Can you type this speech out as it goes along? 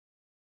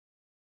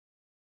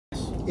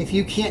if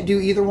you can't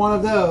do either one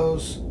of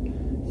those,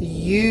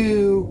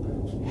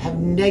 you have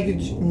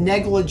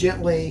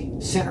negligently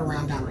sent a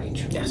round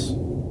downrange. Yes.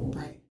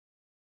 Right.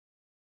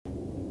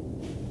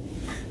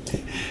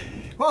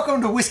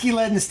 Welcome to Whiskey,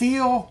 Lead, and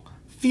Steel.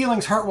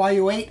 Feelings Hurt While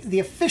You Wait, the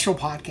official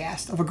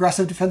podcast of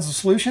Aggressive Defensive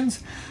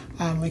Solutions.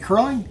 I'm Lee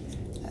Curling,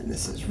 and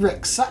this is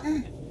Rick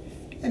Sutton.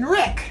 And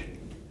Rick,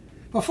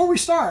 before we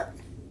start,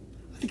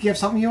 I think you have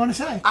something you want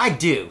to say. I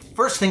do.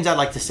 First things I'd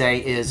like to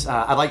say is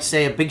I'd like to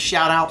say a big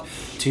shout out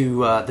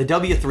to the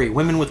W3,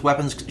 Women with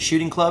Weapons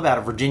Shooting Club out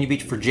of Virginia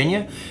Beach,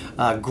 Virginia.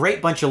 Great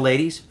bunch of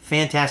ladies,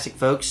 fantastic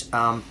folks.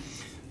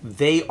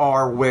 They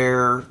are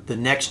where the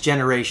next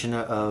generation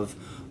of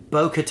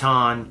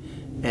Bo-Katan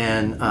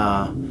and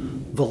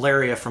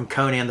Valeria from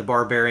Conan the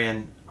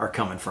Barbarian are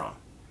coming from.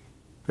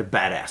 They're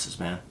badasses,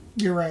 man.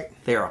 You're right.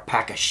 They are a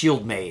pack of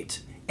shield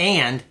maids.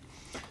 And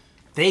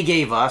they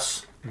gave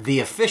us the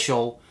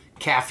official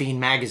caffeine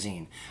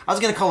magazine. I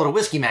was going to call it a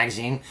whiskey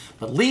magazine,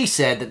 but Lee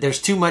said that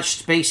there's too much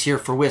space here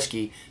for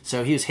whiskey,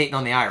 so he was hating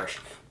on the Irish.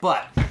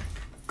 But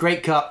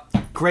great cup,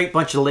 great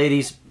bunch of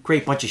ladies,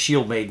 great bunch of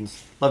shield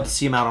maidens. Love to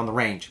see them out on the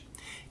range.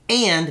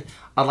 And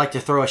I'd like to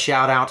throw a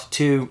shout out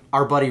to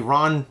our buddy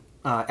Ron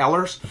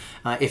Ellers.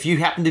 If you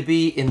happen to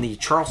be in the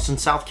Charleston,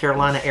 South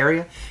Carolina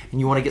area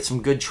and you want to get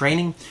some good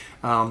training,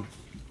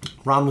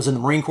 Ron was in the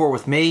Marine Corps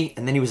with me,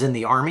 and then he was in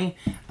the Army.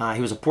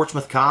 He was a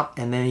Portsmouth cop,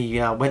 and then he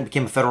went and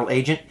became a federal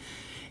agent.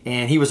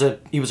 And he was a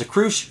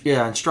cruise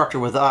instructor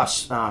with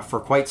us for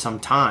quite some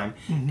time,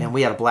 and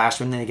we had a blast.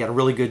 And then he got a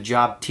really good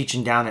job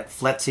teaching down at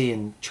FLETC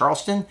in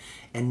Charleston.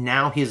 And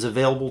now he is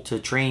available to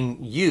train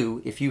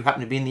you if you happen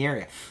to be in the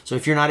area. So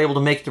if you're not able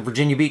to make it to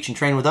Virginia Beach and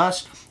train with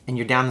us, and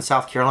you're down in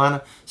South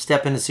Carolina,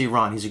 step in to see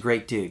Ron. He's a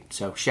great dude.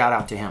 So shout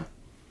out to him.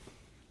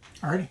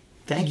 Alrighty.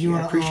 Thank you.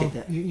 I appreciate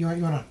that. You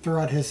want to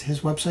throw out his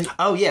website?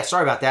 Oh, yeah.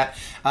 Sorry about that.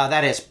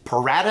 That is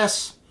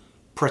Paratus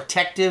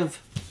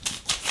Protective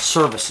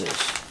Services.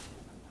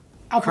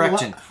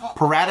 Correction.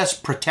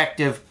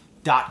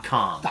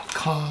 ParatusProtective.com.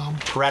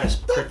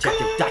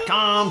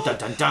 ParatusProtective.com. Dun,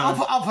 dun,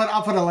 dun.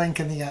 I'll put a link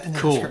in the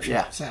description.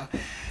 Yeah. So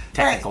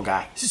technical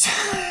guy.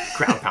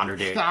 Ground pounder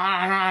dude. All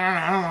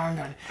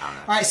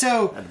right.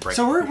 So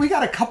we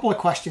got a couple of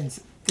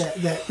questions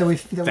that we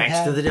Thanks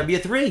had. to the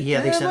W3.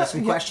 Yeah, they sent us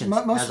some questions.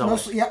 As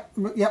always.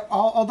 Yep.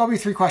 All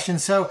W3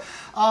 questions. So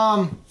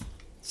let's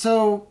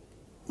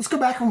go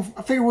back. I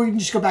figure we can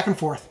just go back and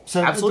forth.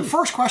 So absolutely. The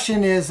first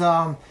question is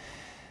that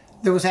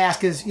was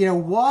asked is,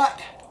 what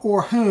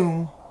or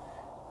whom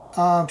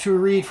should we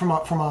read from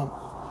a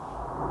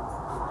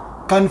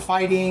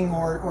gunfighting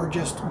or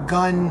just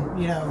gun,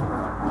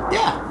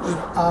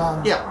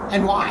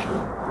 and why?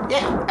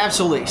 Yeah,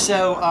 absolutely.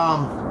 So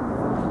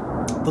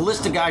the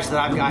list of guys that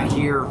I've got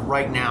here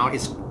right now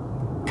is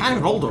kind of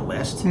an older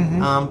list,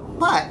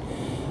 but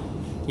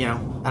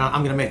and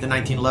I'm going to make the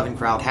 1911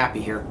 crowd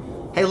happy here.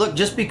 Hey, look,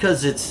 just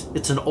because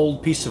it's an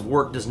old piece of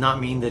work does not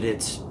mean that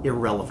it's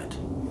irrelevant.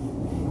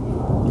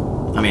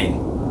 I mean,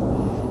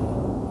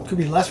 could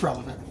be less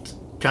relevant.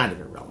 Kind of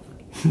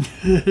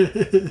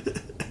irrelevant.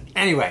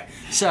 Anyway,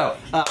 so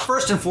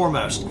first and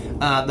foremost,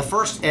 the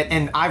first,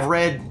 and I've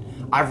read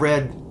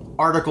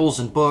articles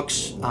and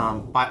books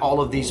by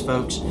all of these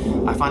folks.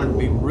 I find them to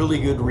be really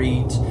good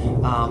reads,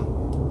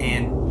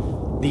 and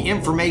the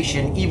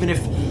information, even if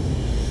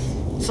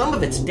some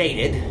of it's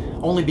dated,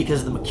 only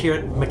because of the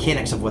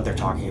mechanics of what they're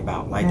talking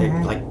about. Like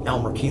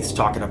Elmer Keith's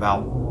talking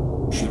about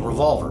shooting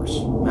revolvers.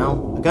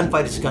 Well, a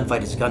gunfight is a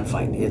gunfight is a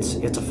gunfight.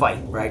 It's a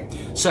fight, right?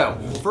 So,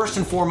 first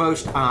and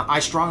foremost, I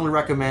strongly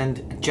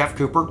recommend Jeff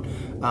Cooper.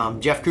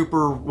 Jeff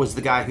Cooper was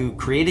the guy who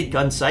created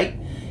Gunsight.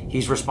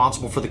 He's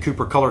responsible for the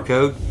Cooper Color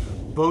Code.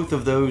 Both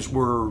of those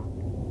were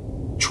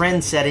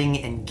trend-setting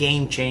and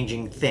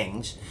game-changing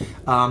things.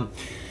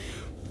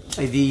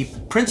 The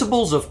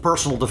Principles of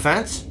Personal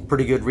Defense,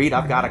 pretty good read.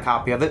 I've got a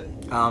copy of it.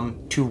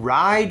 To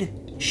ride,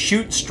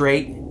 shoot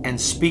straight, and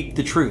speak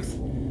the truth.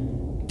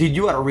 Dude,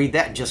 you ought to read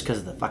that just because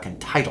of the fucking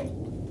title,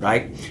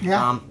 right?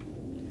 Yeah.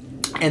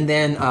 And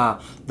then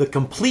the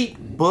Complete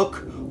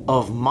Book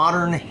of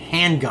Modern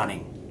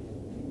Handgunning.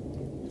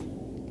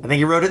 I think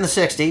he wrote it in the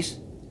 60s.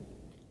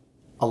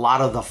 A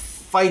lot of the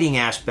fighting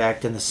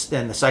aspect and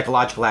the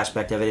psychological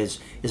aspect of it is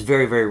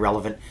very, very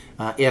relevant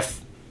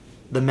if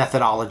the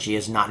methodology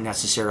is not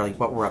necessarily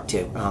what we're up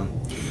to.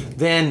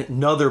 Then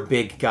another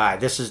big guy.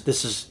 This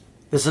is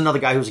another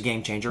guy who's a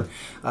game changer.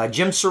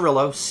 Jim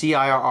Cirillo,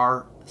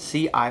 Cirill.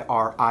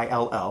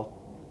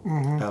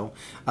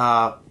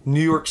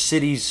 New York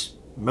City's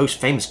most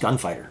famous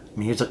gunfighter. I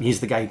mean,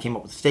 he's the guy who came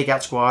up with the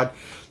Stakeout Squad,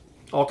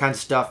 all kinds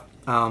of stuff.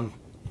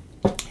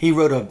 He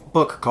wrote a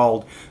book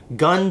called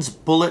Guns,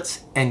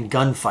 Bullets, and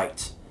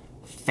Gunfights.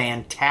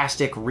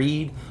 Fantastic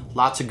read,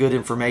 lots of good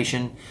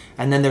information.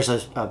 And then there's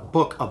a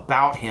book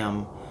about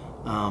him,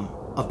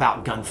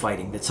 about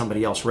gunfighting that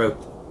somebody else wrote.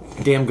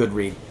 Damn good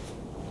read.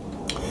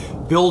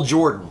 Bill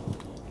Jordan,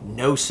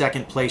 no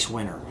second place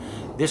winner.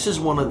 This is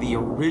one of the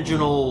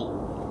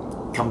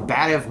original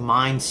combative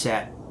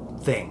mindset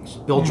things.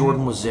 Bill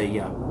Jordan was a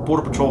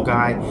Border Patrol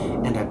guy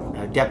and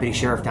a deputy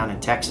sheriff down in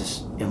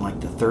Texas in like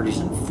the 30s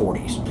and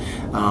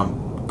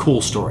 40s.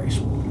 Cool stories.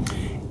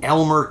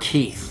 Elmer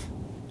Keith.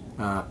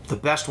 The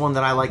best one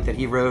that I like that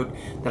he wrote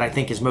that I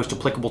think is most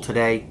applicable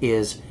today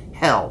is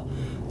Hell,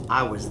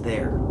 I Was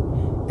There.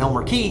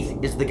 Elmer Keith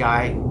is the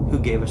guy who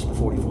gave us the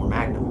 44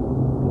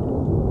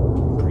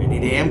 Magnum. Pretty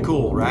damn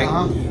cool, right?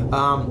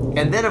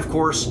 And then, of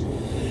course,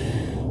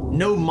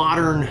 no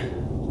modern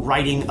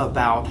writing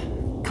about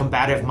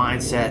combative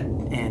mindset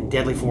and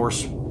deadly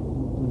force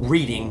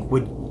reading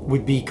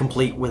would be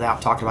complete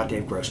without talking about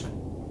Dave Grossman.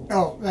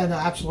 Oh, no,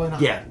 absolutely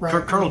not. Yeah,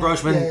 right. Colonel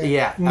Grossman,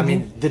 yeah. I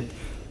mean,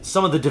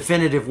 some of the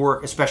definitive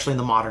work, especially in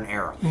the modern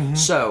era.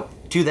 So,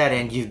 to that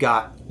end, you've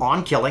got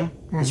On Killing,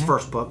 his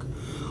first book,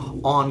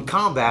 On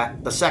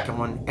Combat, the second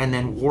one, and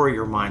then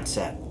Warrior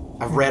Mindset.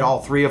 I've read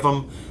all three of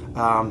them.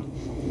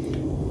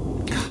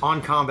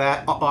 On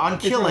Combat, On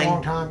Killing. It's been a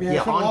long time. Yeah,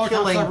 it's been a long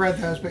time since I've read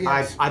those, but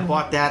yes. I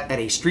bought that at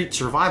a street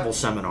survival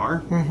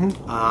seminar.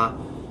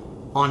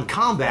 On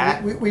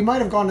Combat, we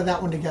might have gone to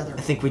that one together.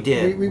 I think we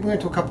did. We went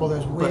to a couple of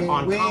those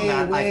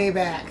way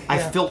back. I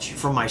filched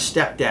from my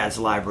stepdad's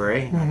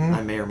library.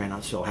 I may or may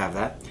not still have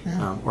that,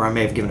 or I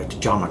may have given it to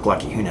John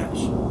McLucky. Who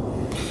knows?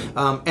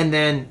 And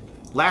then,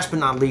 last but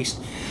not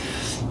least,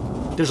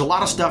 there's a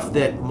lot of stuff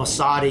that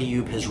Massad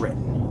Ayoob has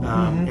written.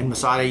 And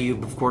Massad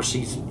Ayoob, of course,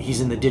 he's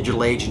in the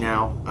digital age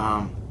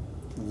now.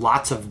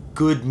 Lots of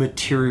good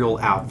material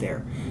out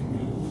there.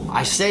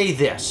 I say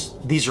this,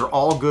 these are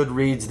all good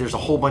reads. There's a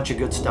whole bunch of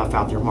good stuff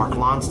out there. Mark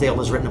Lonsdale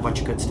has written a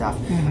bunch of good stuff.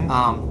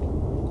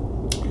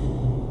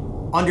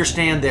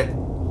 Understand that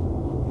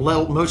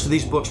most of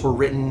these books were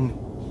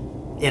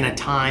written in a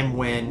time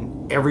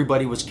when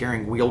everybody was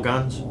carrying wheel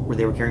guns, where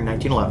they were carrying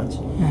 1911s.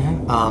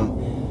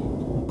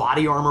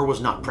 Body armor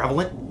was not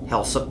prevalent.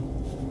 Hell,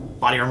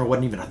 body armor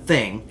wasn't even a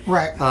thing.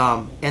 Right.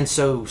 And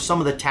so some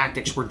of the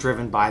tactics were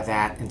driven by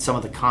that, and some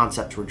of the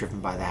concepts were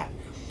driven by that.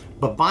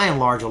 But by and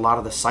large, a lot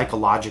of the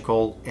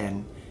psychological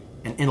and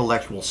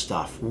intellectual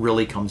stuff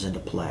really comes into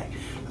play.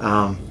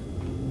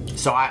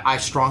 So I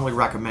strongly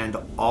recommend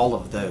all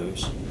of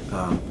those.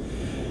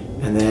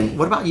 And then,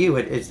 what about you?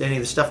 Is any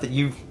of the stuff that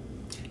you've...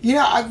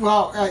 Yeah,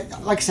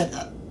 like I said,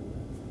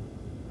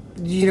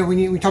 when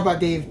we talk about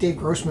Dave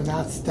Grossman,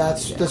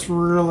 that's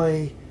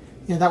really,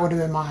 that would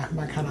have been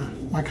my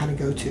kind of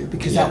go-to,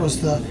 because that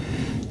was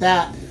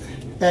that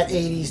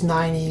 80s,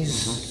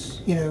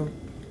 90s,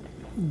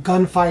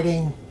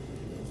 gunfighting,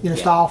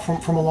 style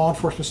from a law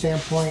enforcement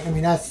standpoint. I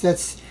mean,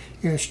 that's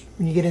when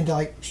you get into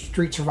like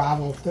street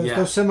survival,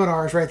 those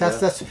seminars, right?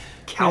 That's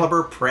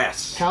Caliber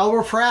Press.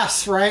 Caliber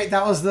Press, right?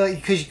 That was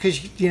because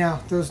there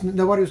was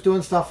nobody was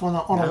doing stuff on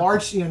a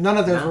large, none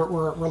of those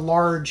were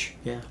large,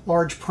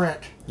 large print,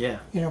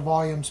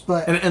 volumes.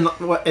 But and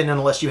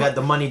unless you had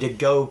the money to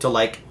go to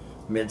like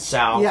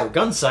Mid-South or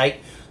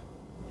Gunsight,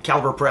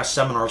 Caliber Press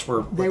seminars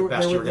were the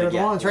best you were going to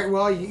get. Ones, right?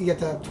 Well, you get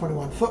the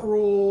 21-foot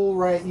rule,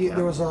 right?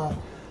 There was a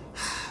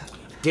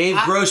Dave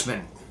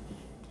Grossman.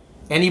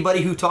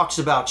 Anybody who talks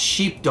about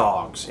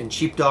sheepdogs and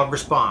sheepdog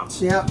response,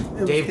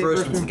 Dave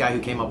Grossman's the guy who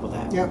came up with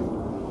that. Yep.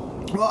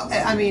 Well,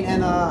 I mean,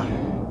 and I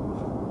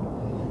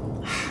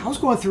was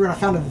going through and I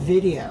found a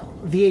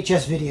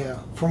VHS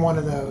video from one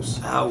of those.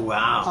 Oh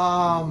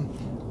wow!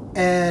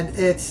 And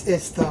it's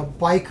the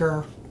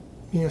biker,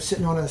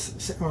 sitting on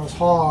his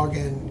hog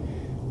and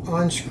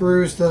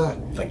unscrews the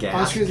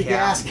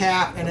gas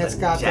cap, and it's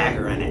got the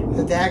dagger in it.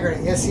 The dagger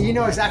in it. Yeah, so you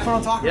know exactly what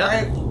I'm talking about,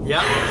 right?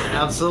 Yep,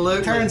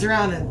 absolutely. Turns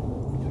around and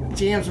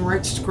jams him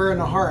right square in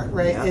the heart,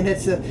 right? And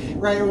it's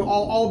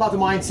all about the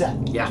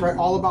mindset, right?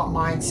 All about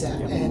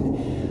mindset, and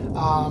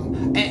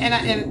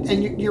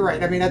you're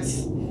right. I mean,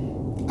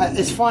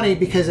 it's funny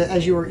because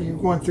as you were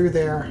going through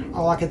there,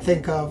 all I could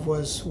think of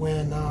was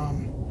when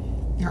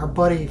our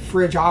buddy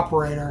Fridge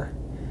Operator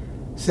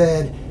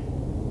said,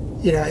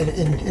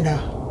 in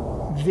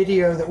a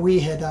video that we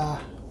had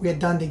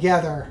done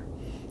together,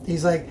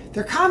 he's like,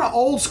 they're kind of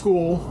old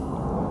school.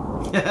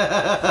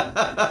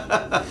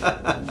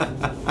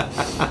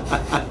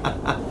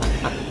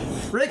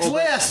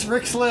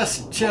 Rick's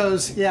list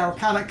shows, we're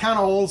kind of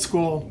old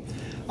school,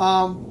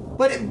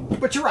 but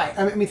you're right.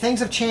 I mean, things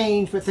have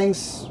changed, but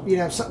things,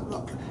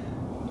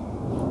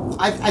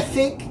 I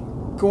think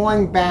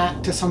going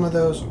back to some of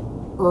those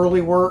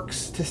early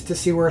works to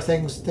see where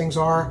things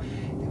are.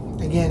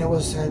 Again, I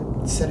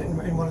said it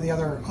in one of the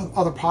other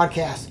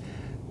podcasts.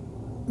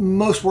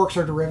 Most works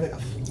are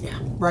derivative. Yeah.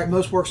 Right.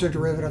 Most works are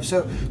derivative.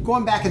 So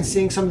going back and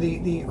seeing some of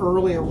the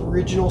early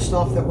original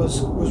stuff that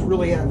was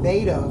really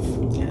innovative.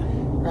 Yeah.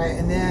 Right.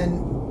 And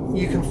then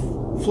you can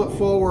flip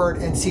forward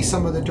and see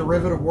some of the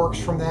derivative works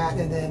from that,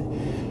 and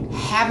then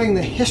having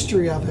the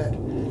history of it,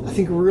 I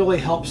think, really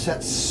helps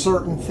set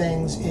certain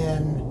things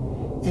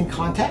in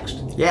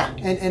context. Yeah.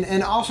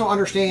 And also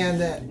understand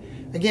that,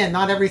 again,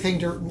 not everything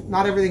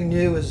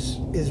new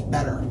is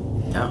better.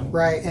 No.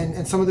 Right.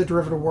 And some of the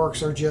derivative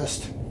works are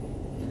just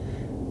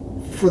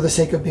for the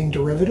sake of being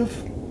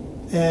derivative,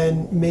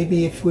 and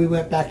maybe if we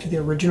went back to the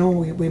original,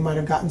 we might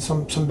have gotten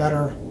some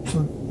better,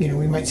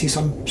 we might see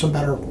some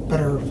better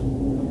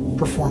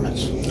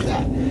performance of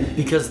that.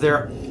 Because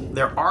there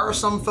there are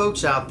some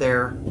folks out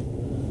there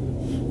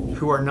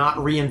who are not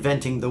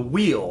reinventing the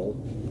wheel,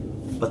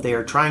 but they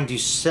are trying to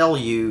sell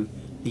you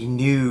the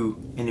new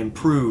and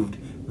improved,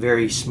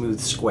 very smooth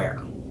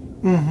square.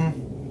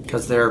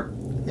 Because they're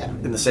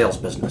in the sales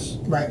business.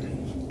 Right.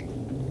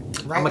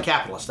 I'm a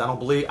capitalist. I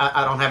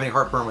don't have any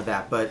heartburn with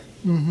that. But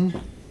you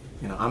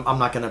know, I'm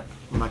not gonna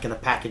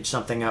package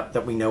something up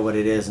that we know what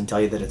it is and tell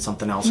you that it's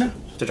something else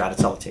to try to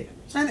sell it to you.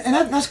 And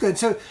that's good.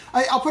 So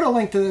I'll put a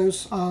link to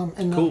those.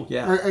 Cool.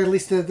 Yeah. Or at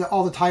least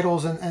all the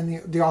titles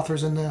and the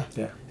authors in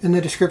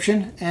the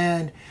description.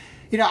 And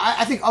you know,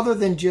 I think other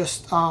than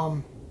just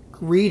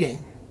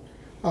reading,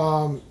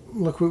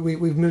 look,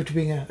 we've moved to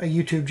being a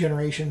YouTube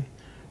generation,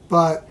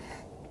 but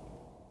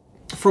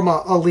from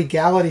a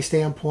legality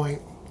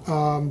standpoint,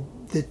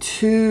 the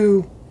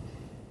two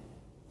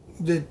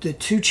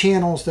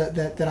channels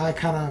that I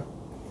kind of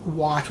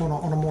watch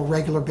on a more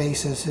regular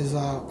basis is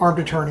armed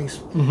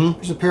attorneys.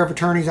 There's a pair of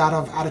attorneys out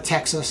of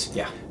Texas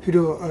who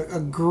do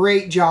a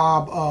great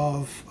job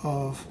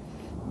of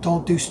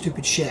don't do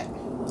stupid shit.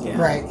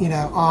 Right? You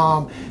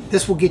know,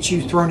 this will get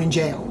you thrown in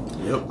jail.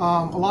 Yep.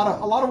 A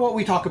lot of what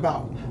we talk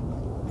about,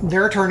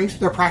 they're attorneys,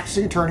 they're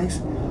practicing attorneys.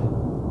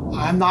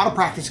 I'm not a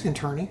practicing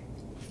attorney.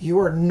 You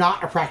are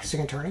not a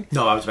practicing attorney.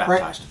 No, I was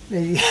baptized.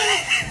 Right?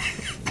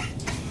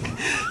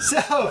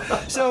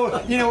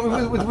 So you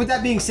know, with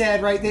that being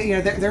said, right?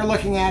 They're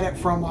looking at it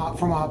from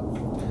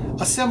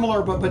a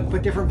similar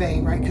but different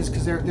vein, right?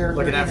 Because they're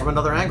looking at it from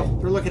another angle.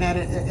 They're looking at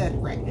it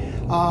right,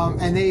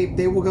 and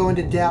they will go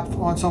into depth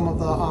on some of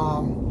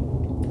the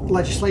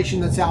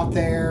legislation that's out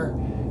there,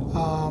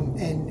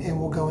 and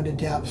we'll go into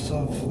depths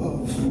of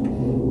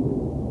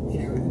you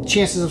know,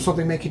 chances of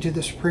something making it to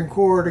the Supreme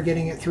Court or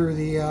getting it through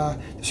the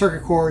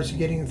circuit courts,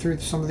 getting it through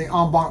some of the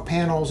en banc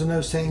panels and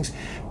those things,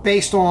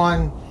 based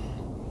on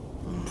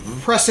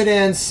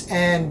precedents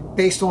and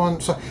based on.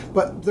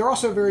 But they're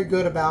also very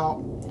good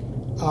about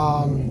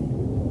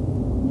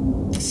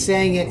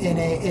saying it in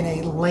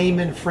a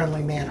layman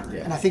friendly manner,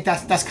 and I think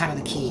that's kind of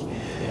the key.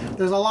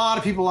 There's a lot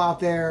of people out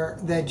there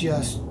that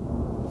just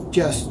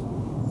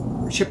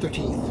chip their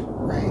teeth,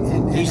 right?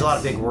 And use a lot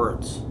of big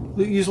words.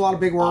 Use a lot of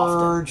big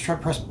words, try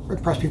to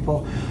impress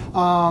people.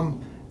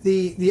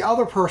 The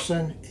other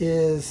person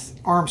is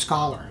Armed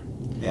Scholar,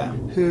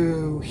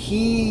 who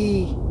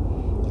he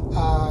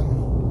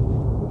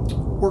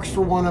works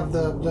for one of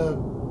the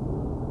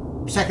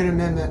Second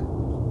Amendment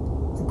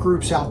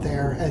groups out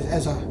there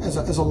as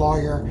a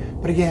lawyer.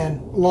 But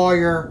again,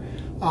 lawyer,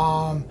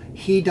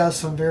 he does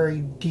some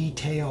very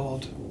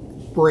detailed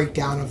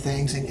breakdown of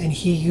things, and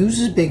he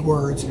uses big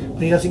words,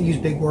 but he doesn't use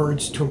big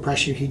words to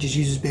impress you. He just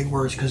uses big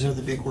words because they're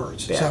the big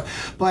words. So,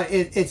 but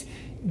it's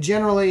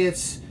generally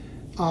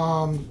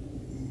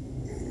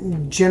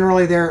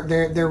generally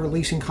they're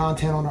releasing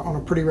content on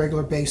a pretty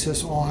regular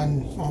basis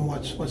on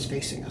what's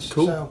facing us.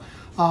 Cool. So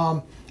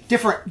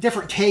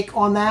different take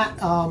on that.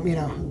 You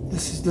know,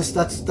 that's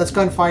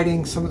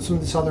gunfighting. Some of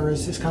this other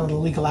is kind of the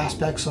legal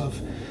aspects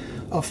of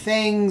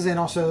things, and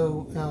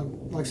also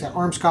like I said,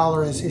 Armed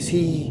Scholar is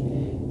he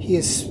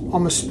is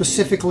almost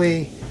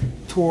specifically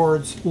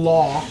towards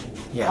law,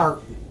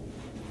 or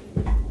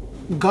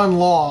gun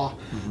law.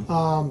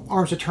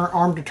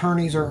 Armed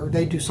attorneys, or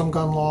they do some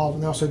gun law,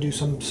 and they also do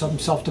some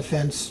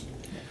self-defense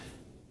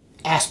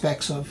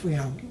aspects of, you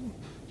know,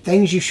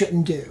 things you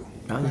shouldn't do.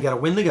 Well, you got to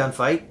win the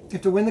gunfight. You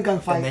have to win the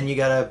gunfight, and then you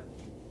got to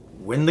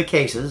win the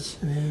cases,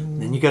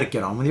 and then you got to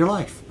get on with your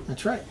life.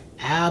 That's right.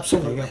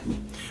 Absolutely. There you go.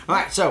 All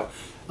right, so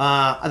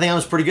I think that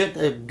was pretty good.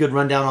 A good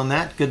rundown on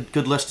that.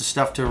 Good list of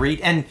stuff to read.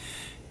 And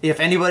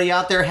if anybody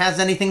out there has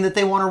anything that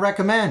they want to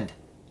recommend,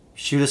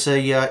 shoot us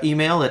a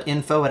email at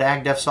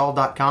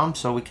info@agdefsol.com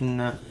so we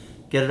can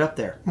get it up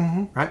there.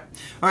 Right?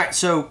 All right,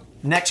 so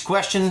next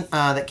question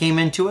that came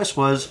into us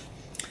was,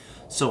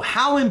 so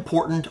how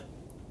important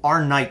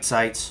are night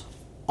sights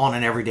on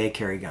an everyday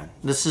carry gun?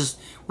 This is,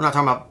 we're not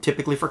talking about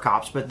typically for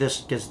cops, but this,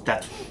 because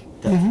that's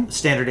the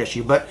standard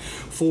issue. But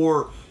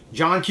for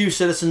John Q.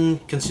 Citizen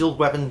concealed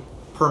weapon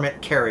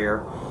permit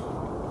carrier,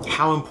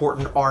 how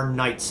important are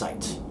night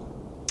sights?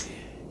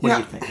 What do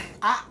you think?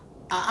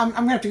 I'm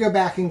going to have to go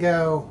back and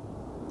go,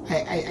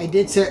 I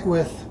did sit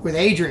with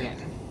Adrian,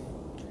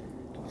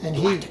 and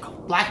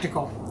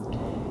Blactical,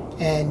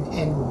 and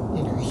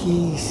you know,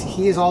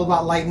 he is all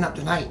about lighting up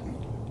the night,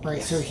 right?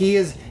 Yes. So he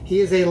is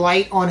a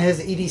light on his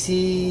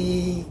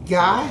EDC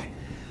guy.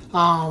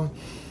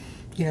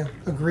 You know,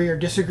 agree or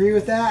disagree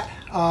with that,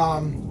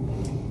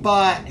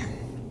 but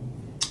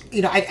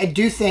you know, I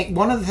do think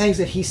one of the things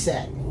that he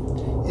said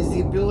is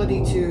the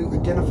ability to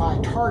identify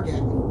a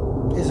target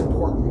is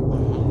important.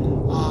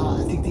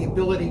 I think the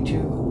ability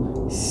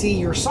to see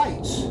your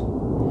sights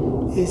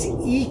is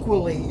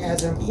equally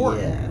as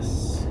important.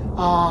 Yes.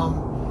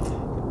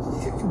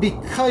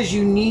 Because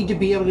you need to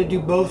be able to do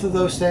both of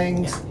those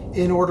things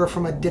in order,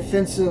 from a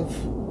defensive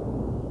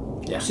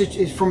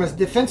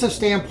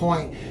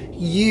standpoint,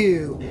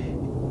 you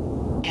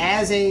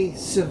as a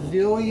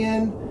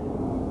civilian,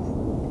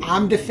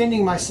 I'm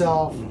defending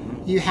myself.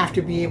 You have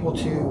to be able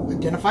to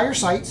identify your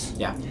sights.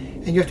 Yeah.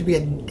 and you have to be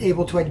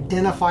able to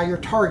identify your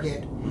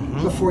target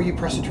before you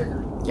press the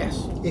trigger.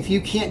 Yes. If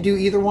you can't do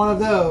either one of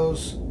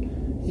those,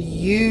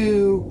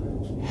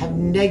 you have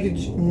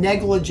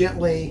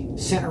negligently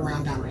sent a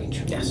round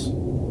downrange. Yes.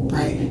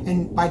 Right?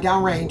 And by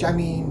downrange, I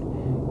mean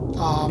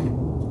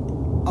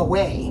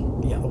away.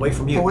 Yeah, away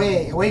from you.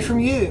 Away from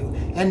you.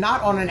 And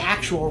not on an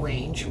actual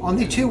range, on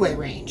the two-way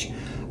range.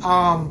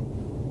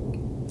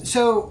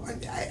 So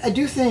I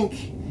do think,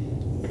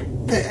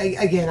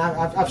 again,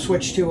 I've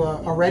switched to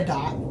a red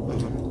dot.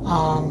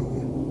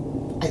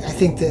 I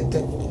think that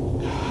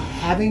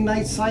having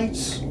night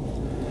sights,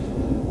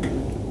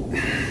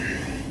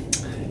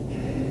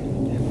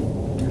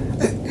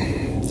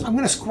 I'm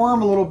going to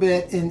squirm a little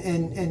bit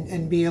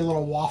and be a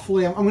little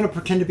waffly. I'm going to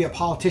pretend to be a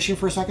politician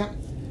for a second.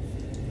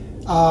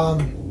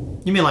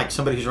 You mean like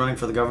somebody who's running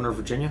for the governor of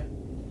Virginia?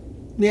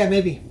 Yeah,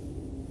 maybe.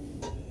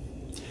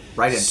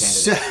 Write-in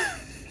candidate.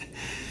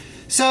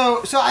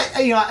 So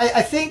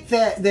I think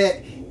that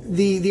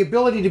the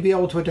ability to be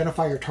able to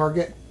identify your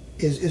target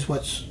is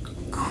what's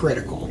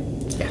critical.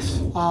 Yes.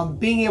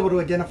 Being able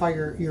to identify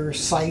your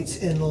sights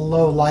in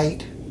low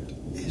light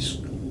is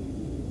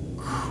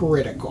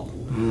critical.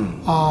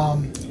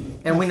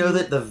 And we know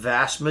that the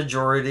vast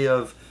majority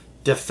of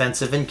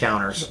defensive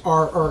encounters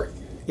are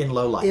in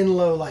low light. In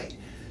low light.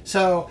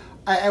 So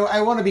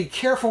I want to be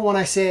careful when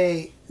I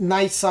say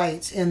night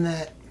sights, in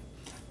that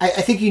I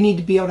think you need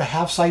to be able to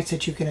have sights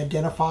that you can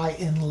identify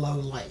in low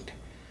light.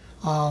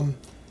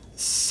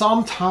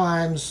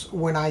 Sometimes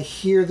when I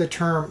hear the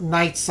term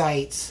night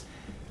sights,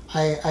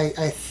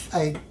 I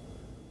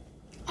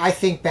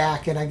think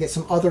back, and I get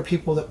some other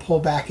people that pull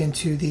back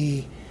into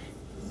the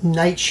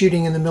night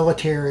shooting in the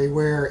military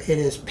where it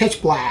is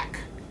pitch black,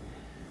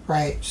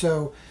 right?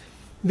 So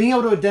being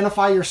able to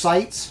identify your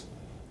sights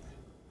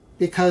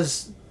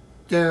because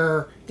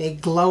they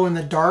glow in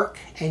the dark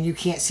and you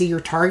can't see your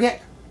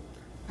target,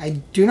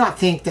 I do not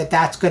think that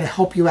that's going to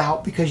help you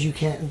out because you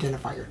can't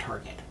identify your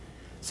target.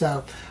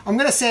 So I'm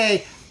going to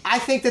say I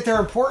think that they're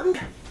important.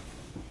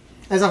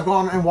 As I've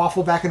gone and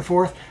waffled back and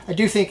forth, I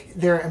do think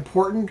they're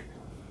important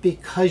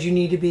because you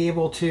need to be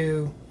able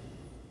to,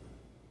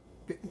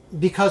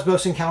 because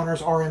most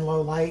encounters are in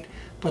low light,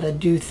 but I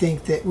do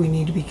think that we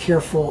need to be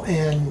careful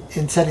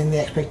in setting the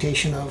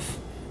expectation of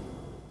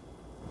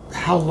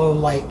how low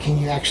light can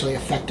you actually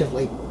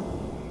effectively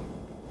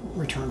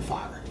return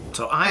fire.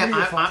 So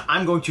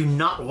I'm going to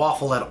not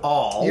waffle at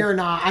all. You're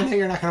not. I know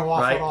you're not going to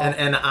waffle right? at all.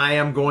 And I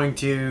am going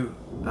to,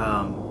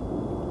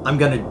 I'm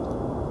going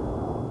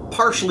to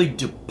partially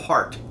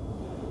depart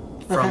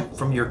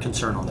from your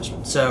concern on this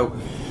one. So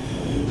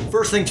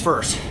first things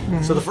first.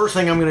 Mm-hmm. So the first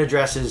thing I'm going to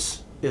address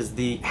is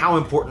the how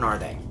important are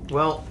they?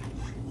 Well,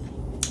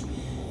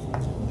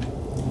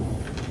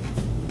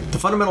 the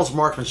fundamentals of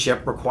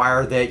marksmanship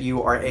require that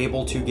you are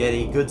able to get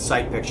a good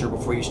sight picture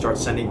before you start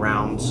sending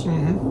rounds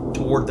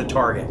toward the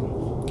target.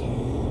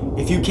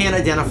 If you can't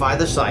identify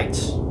the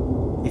sights,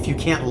 if you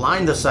can't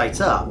line the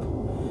sights up,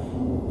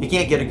 you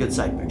can't get a good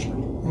sight picture.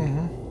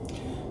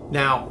 Mm-hmm.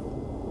 Now,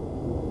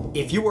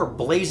 if you are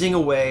blazing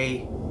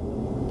away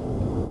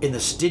in the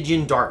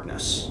Stygian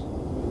darkness,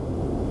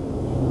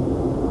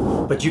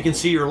 but you can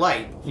see your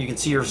light, you can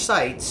see your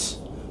sights,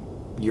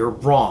 you're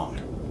wrong.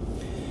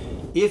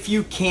 If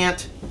you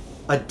can't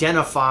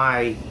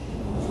identify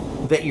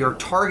that your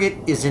target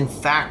is in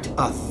fact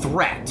a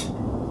threat,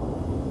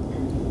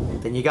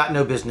 then you got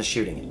no business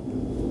shooting it.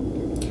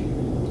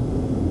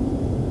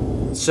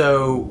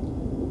 So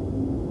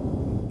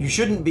you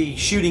shouldn't be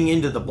shooting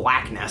into the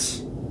blackness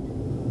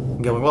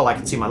and going, well, I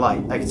can see my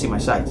light, I can see my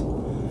sights.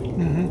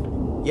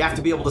 Mm-hmm. You have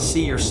to be able to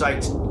see your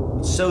sights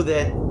so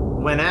that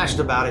when asked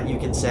about it, you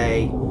can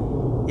say,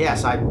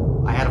 yes, I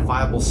had a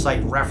viable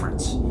sight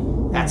reference.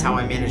 That's how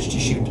I managed to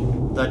shoot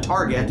the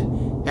target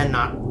and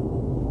not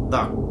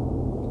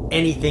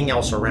anything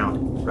else around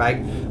it,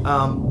 right?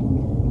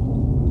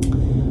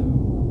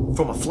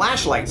 From a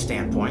flashlight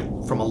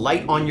standpoint, from a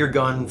light on your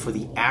gun for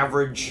the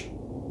average,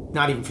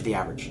 not even for the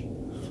average,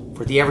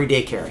 for the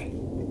everyday carry.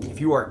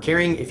 If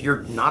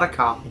you're not a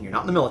cop and you're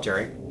not in the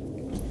military,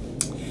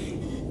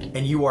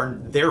 and you are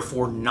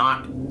therefore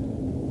not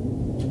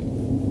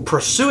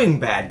pursuing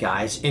bad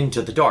guys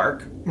into the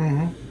dark,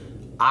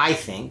 I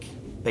think,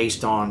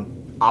 based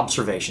on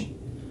observation,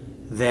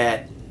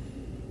 that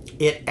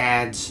it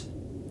adds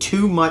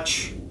too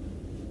much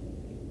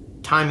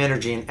time,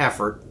 energy, and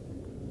effort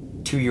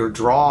to your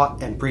draw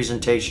and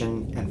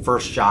presentation and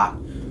first shot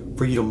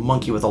for you to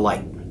monkey with a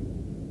light.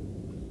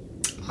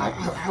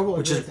 I will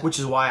agree with that. Which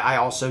is why I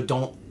also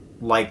don't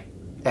like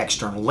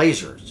external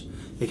lasers,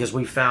 because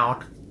we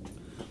found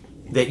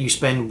that you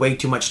spend way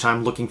too much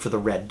time looking for the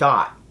red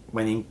dot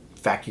when in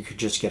fact you could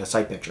just get a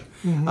sight picture.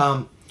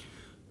 Mm-hmm.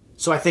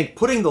 So I think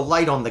putting the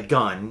light on the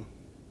gun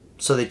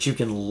so that you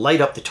can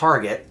light up the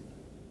target,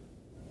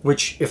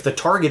 which if the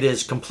target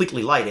is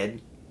completely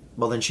lighted,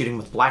 well then shooting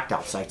with blacked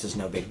out sights is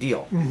no big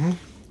deal. Mm-hmm.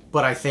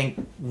 But I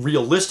think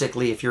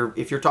realistically, if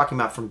you're talking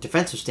about from a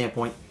defensive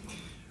standpoint,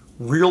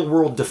 real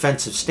world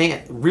defensive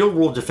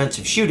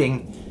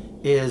shooting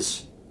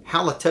is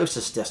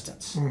halitosis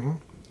distance. Mm-hmm.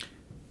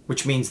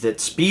 which means that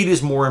speed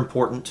is more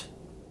important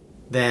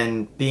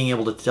than being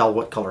able to tell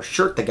what color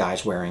shirt the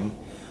guy's wearing.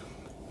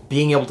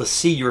 Being able to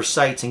see your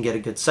sights and get a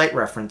good sight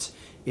reference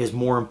is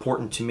more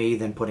important to me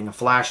than putting a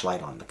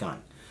flashlight on the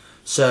gun.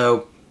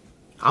 So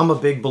I'm a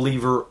big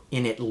believer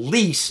in at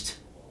least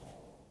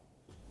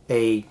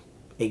a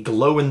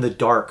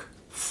glow-in-the-dark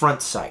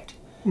front sight.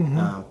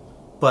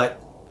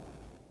 But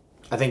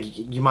I think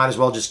you might as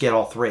well just get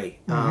all three.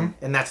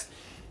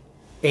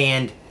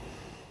 And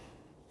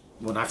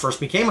when I first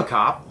became a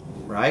cop,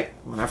 right,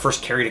 when I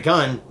first carried a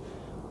gun,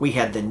 we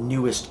had the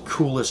newest,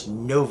 coolest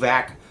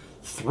Novak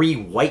 3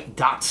 white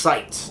dot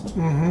sights.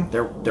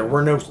 There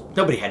were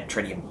nobody had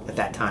tritium at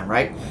that time,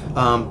 right?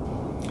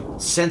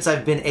 Since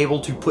I've been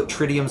able to put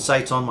tritium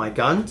sights on my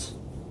guns,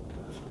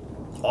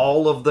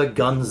 all of the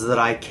guns that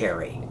I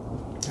carry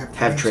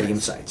have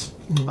tritium sights.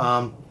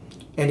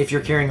 And if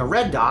you're carrying a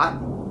red dot,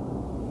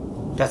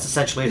 that's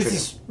essentially a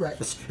tritium. Right.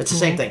 It's the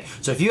same thing.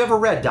 So if you have a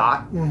red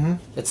dot,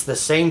 it's the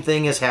same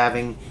thing as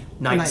having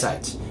night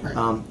sights. Right.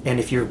 And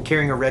if you're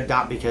carrying a red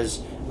dot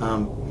because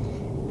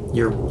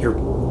you're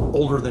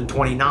older than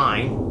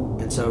 29,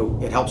 and so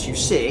it helps you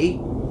see,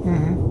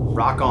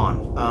 rock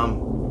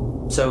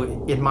on.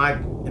 So in my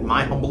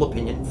humble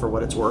opinion, for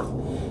what it's worth,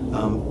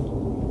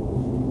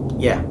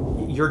 yeah,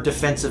 your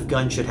defensive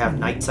gun should have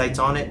night sights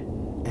on it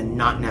and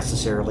not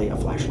necessarily a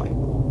flashlight.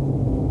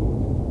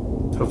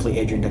 Hopefully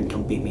Adrian doesn't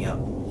come beat me up.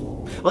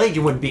 Well,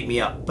 Adrian wouldn't beat me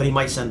up, but he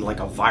might send like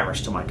a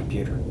virus to my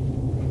computer.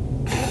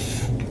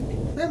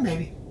 Yeah,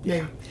 maybe.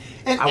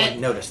 I wouldn't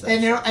notice that.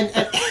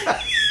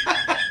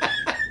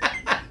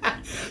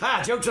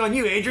 And Joke's on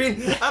you,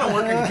 Adrian. I don't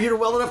work on a computer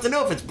well enough to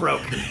know if it's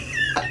broke.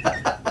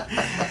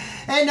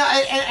 And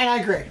I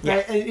agree.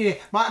 Yeah.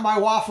 Right? My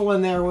waffle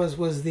in there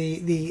was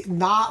the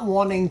not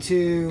wanting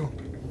to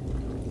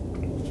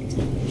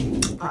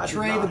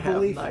portray the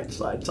belief. Night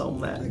sights on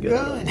that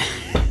Good.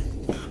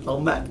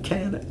 On that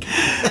Canic.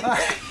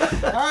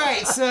 All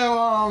right. So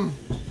all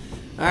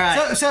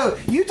right. So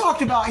you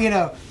talked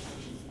about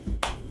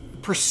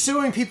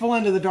pursuing people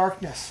into the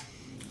darkness.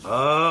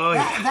 Oh,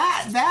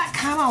 yeah. That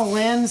kind of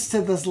lends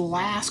to this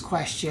last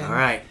question. All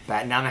right,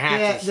 batten down the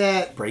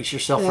hatches. Brace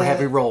yourself for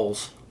heavy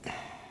rolls.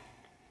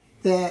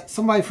 That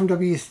somebody from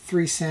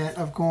W3 sent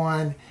of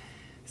going,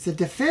 it's a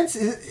defense.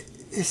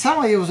 It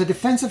sounded like it was a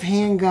defensive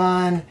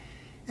handgun,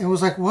 and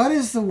was like, what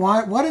is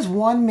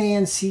one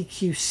man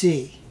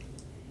CQC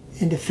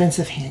in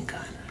defensive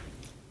handgun?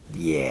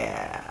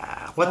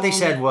 Yeah, what they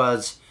said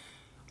was,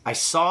 I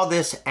saw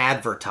this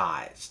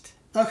advertised.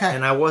 Okay.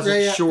 And I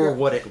wasn't sure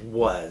what it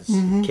was.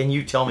 Can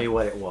you tell me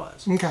what it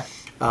was? Okay.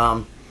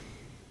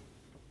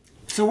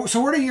 So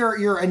what are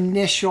your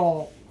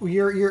initial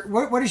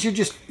what is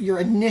your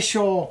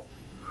initial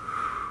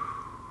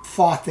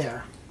thought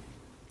there?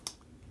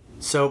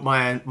 So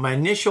my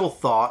initial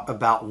thought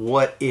about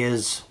what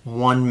is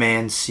one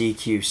man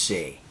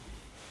CQC.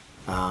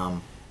 I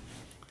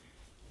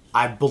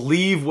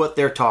believe what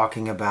they're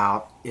talking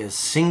about is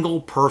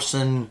single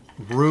person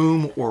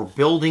room or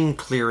building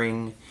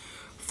clearing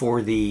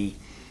for the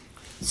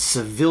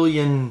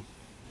civilian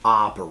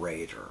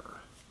operator,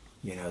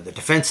 the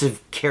defensive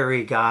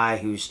carry guy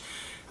who's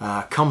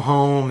come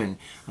home and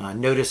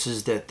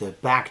notices that the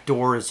back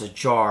door is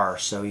ajar,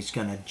 so he's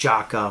going to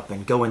jock up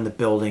and go in the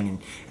building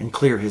and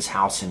clear his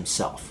house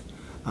himself.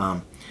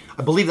 I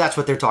believe that's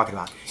what they're talking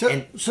about. So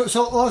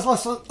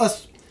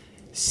let's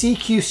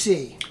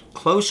CQC.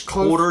 Close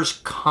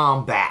quarters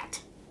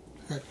combat.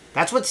 Okay.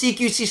 That's what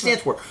CQC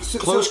stands for.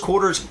 Close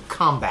quarters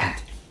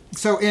combat.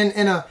 So in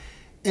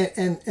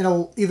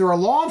either a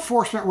law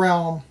enforcement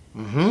realm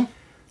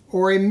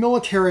or a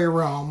military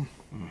realm,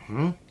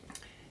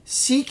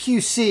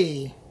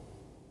 CQC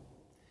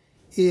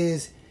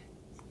is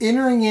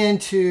entering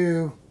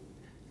into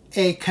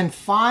a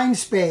confined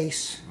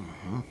space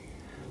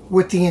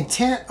with the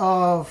intent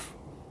of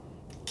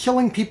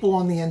killing people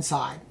on the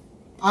inside.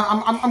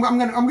 I'm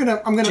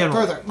gonna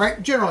further,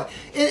 right? Generally,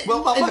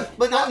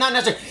 but not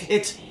necessarily.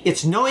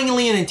 It's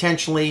knowingly and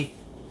intentionally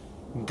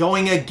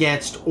going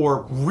against,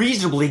 or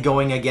reasonably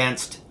going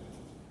against,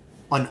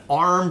 an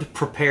armed,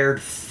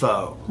 prepared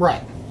foe.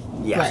 Right.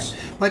 Yes.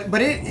 Right.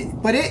 But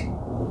it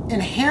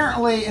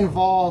inherently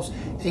involves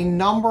a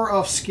number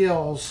of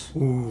skills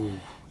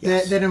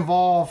that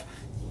involve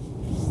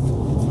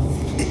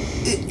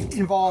it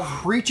involves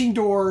breaching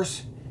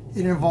doors.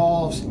 It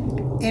involves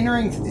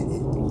entering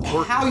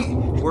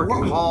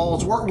working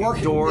halls,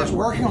 working doors,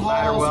 working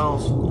ladder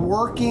wells,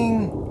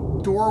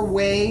 working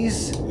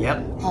doorways.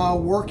 Yep.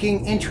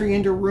 Working entry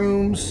into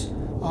rooms,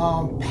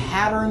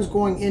 patterns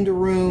going into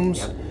rooms.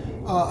 Yep.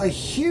 A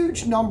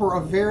huge number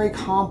of very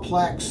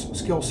complex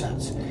skill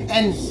sets,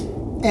 and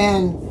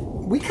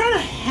we kind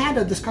of had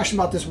a discussion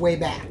about this way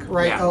back,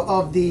 right?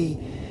 Yeah.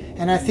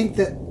 And I think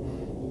that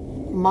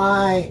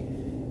my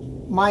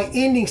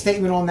ending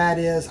statement on that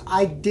is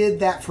I did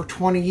that for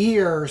 20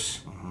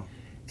 years,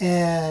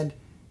 and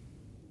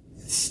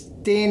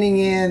standing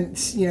in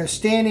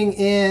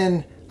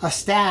a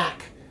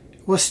stack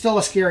was still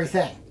a scary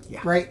thing,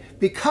 right?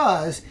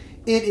 Because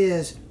it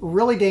is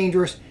really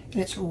dangerous and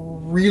it's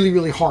really,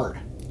 really hard.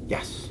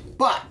 Yes.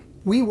 But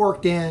we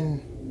worked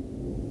in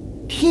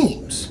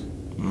teams,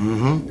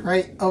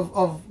 right,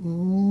 of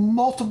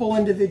multiple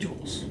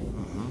individuals,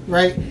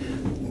 right?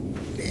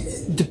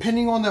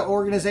 Depending on the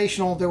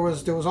organizational, there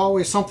was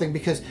always something,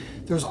 because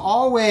there's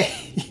always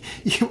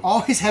you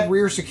always had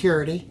rear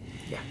security,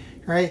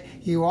 right?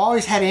 You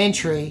always had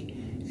entry.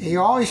 You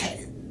always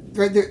had,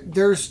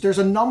 there's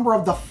a number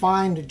of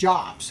defined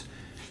jobs.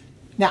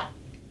 Now,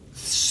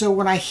 so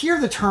when I hear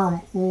the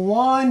term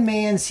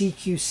one-man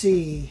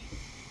CQC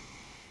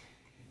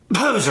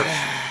Poser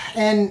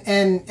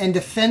and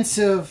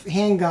defensive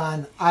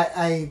handgun,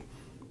 I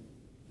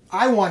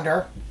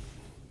wonder,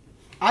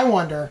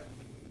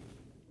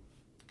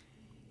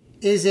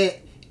 is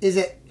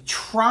it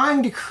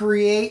trying to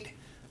create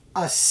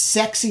a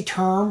sexy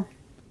term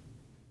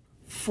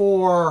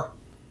for,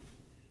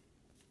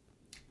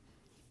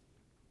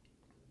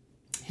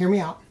 hear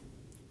me out,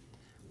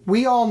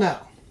 we all know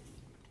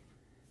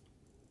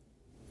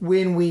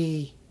when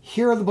we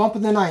hear the bump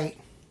in the night,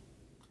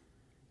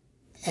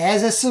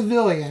 as a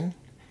civilian,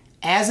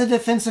 as a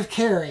defensive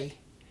carry,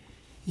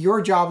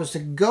 your job is to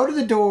go to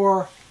the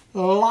door,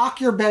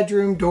 lock your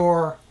bedroom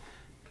door,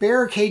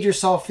 barricade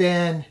yourself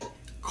in,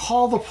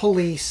 call the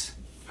police.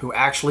 who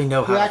actually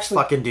know how to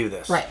fucking do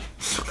this. Right.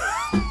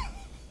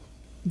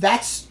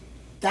 That's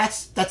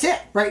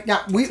it. Right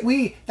now,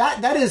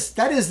 that is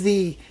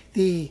the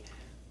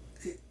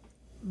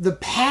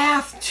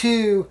path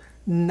to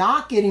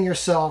not getting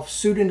yourself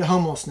sued into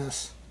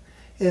homelessness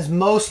is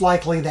most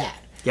likely that.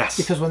 Yes.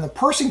 Because when the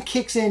person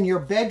kicks in your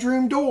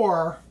bedroom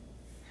door,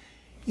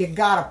 you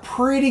got a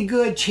pretty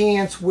good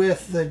chance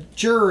with the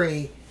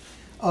jury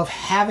of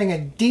having a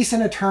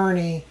decent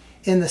attorney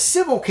in the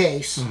civil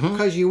case,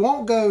 because you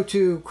won't go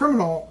to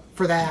criminal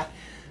for that,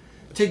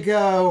 to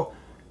go,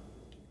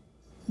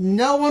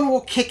 no one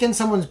will kick in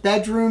someone's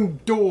bedroom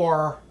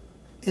door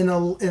in a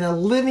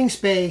living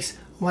space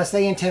unless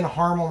they intend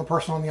harm on the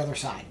person on the other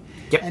side.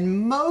 Yep.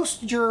 And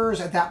most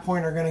jurors at that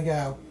point are going to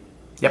go,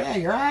 Yep. yeah,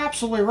 you're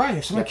absolutely right.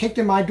 If someone kicked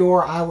in my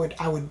door, I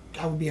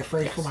would be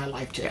afraid for my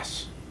life too.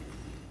 Yes.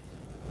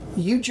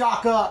 You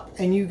jock up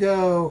and you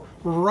go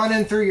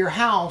running through your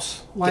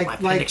house Get my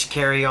appendix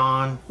carry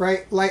on.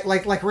 right,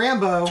 like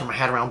Rambo. Turn my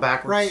head around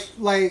backwards. Right,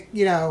 like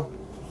you know,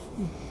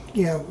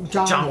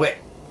 John Wick.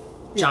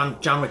 John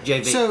Wick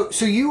JV.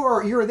 So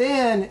you're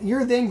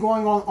then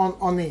going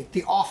on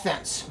the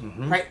offense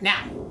right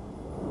now.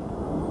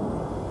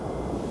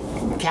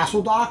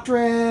 Castle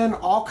Doctrine,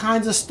 all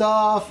kinds of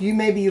stuff. You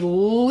may be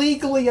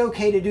legally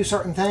okay to do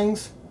certain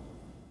things,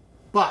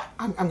 but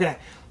I'm gonna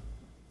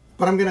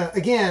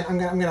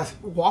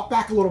walk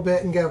back a little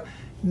bit and go,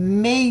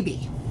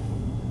 maybe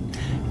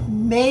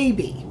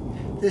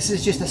this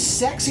is just a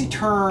sexy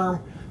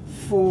term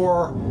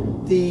for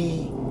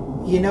the,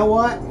 you know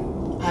what?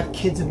 I have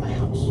kids in my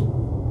house,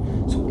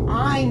 so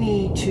I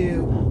need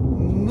to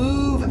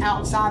move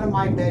outside of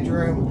my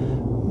bedroom,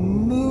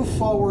 move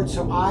forward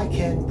so I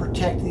can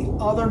protect the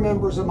other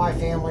members of my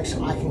family,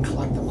 so I can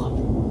collect them up.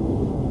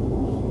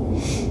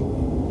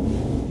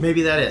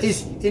 Maybe that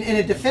is. In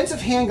a defensive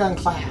handgun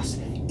class,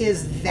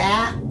 is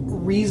that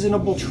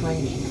reasonable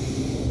training?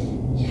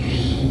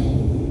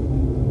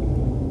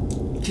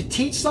 To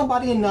teach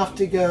somebody enough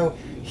to go,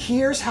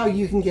 here's how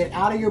you can get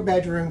out of your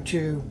bedroom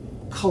to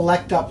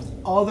collect up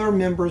other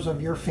members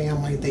of your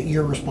family that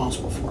you're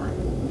responsible for.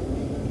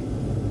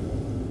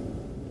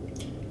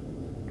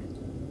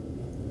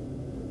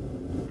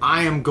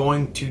 I am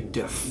going to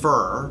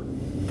defer.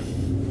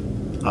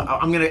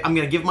 I'm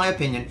gonna give my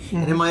opinion,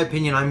 and in my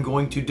opinion, I'm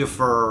going to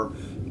defer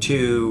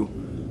to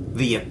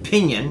the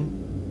opinion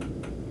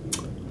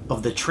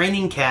of the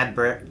training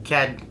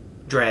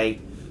cadre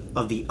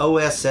of the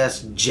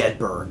OSS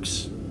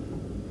Jedburghs.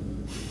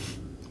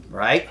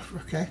 Right?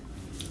 Okay.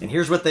 And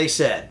here's what they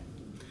said.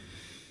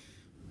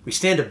 We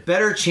stand a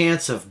better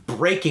chance of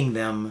breaking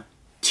them,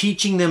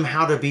 teaching them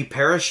how to be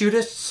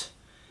parachutists,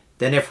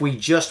 than if we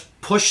just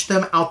push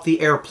them out the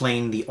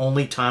airplane the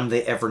only time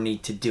they ever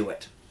need to do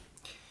it.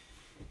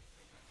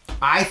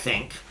 I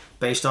think,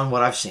 based on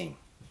what I've seen,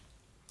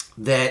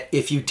 that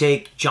if you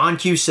take John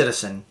Q.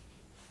 Citizen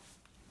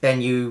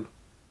and you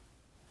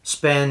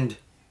spend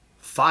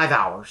 5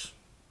 hours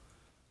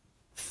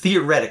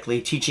theoretically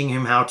teaching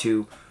him how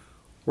to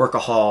work a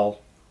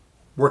hall,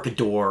 work a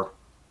door,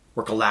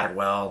 work a ladder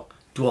well,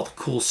 do all the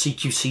cool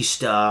CQC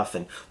stuff,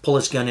 and pull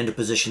his gun into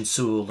position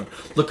Sewell, and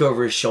look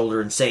over his shoulder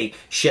and say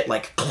shit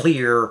like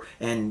clear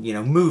and,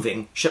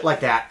 moving, shit like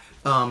that.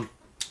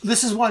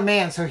 This is one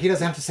man, so he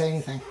doesn't have to say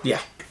anything.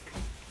 Yeah.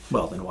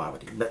 Well, then why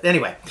would he? But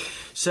anyway,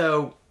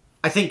 so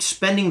I think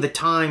spending the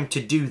time to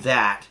do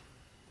that,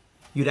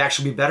 you'd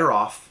actually be better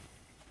off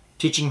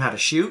teaching him how to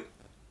shoot,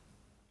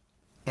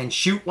 and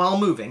shoot while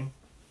moving,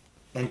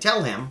 and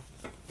tell him,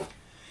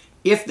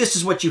 if this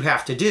is what you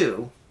have to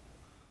do,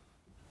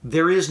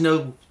 there's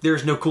no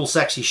cool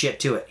sexy shit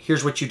to it.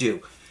 Here's what you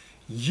do.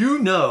 You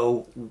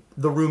know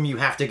the room you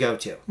have to go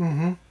to.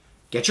 Mm-hmm.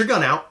 Get your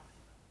gun out.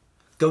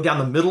 Go down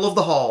the middle of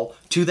the hall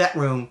to that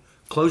room.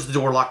 Close the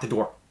door. Lock the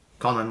door.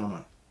 Call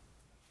 911.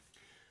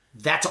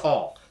 That's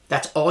all.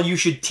 That's all you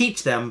should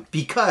teach them,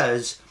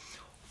 because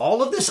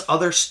all of this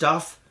other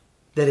stuff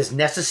that is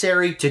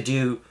necessary to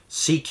do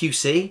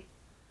CQC,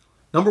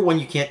 number one,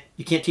 you can't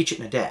teach it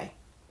in a day,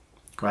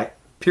 right?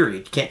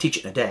 Period. You can't teach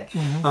it in a day.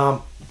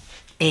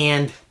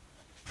 And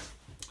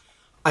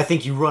I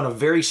think you run a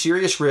very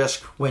serious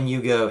risk when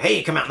you go,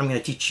 hey, come out and I'm going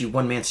to teach you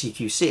one-man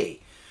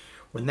CQC.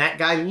 When that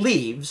guy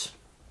leaves,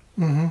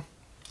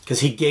 because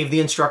he gave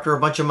the instructor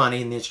a bunch of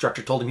money and the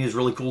instructor told him he was a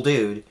really cool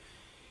dude,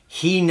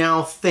 he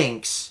now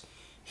thinks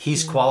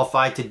he's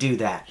qualified to do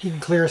that. He can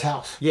clear his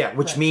house. Yeah,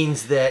 which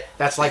means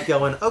that's like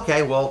going,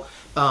 okay, well,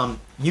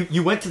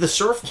 you went to the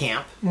surf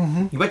camp.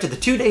 You went to the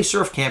 2-day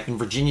surf camp in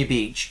Virginia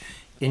Beach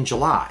in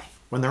July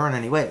when there aren't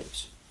any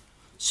waves.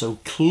 So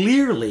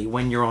clearly,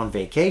 when you're on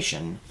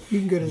vacation,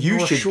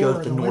 you should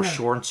go to the North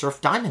Shore and surf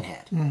Diamond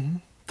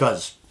Head,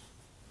 because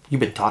you've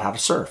been taught how to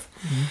surf.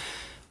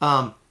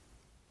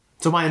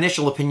 So my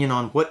initial opinion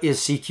on what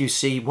is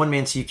CQC,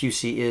 one-man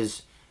CQC,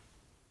 is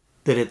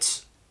that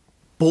it's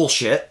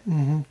bullshit.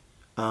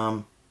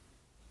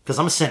 Because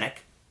I'm a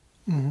cynic,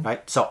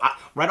 right? So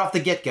right off the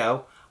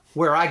get-go,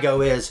 where I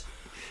go is,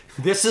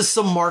 this is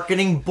some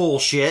marketing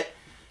bullshit.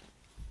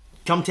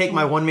 Come take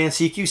my one-man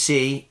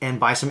CQC and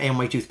buy some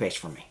Amway toothpaste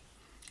from me.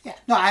 Yeah.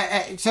 No.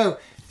 So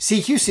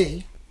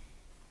CQC.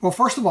 Well,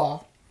 first of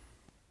all,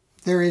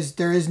 there is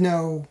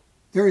no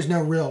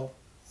real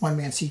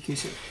one-man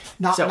CQC.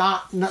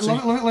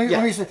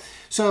 Let me say.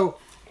 So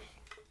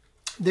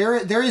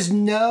there is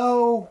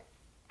no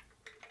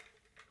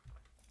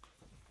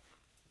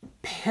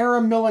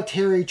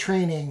paramilitary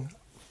training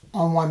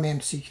on one-man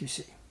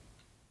CQC.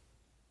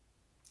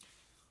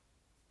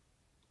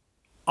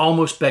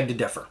 Almost beg to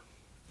differ.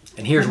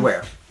 And here's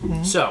where.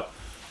 So,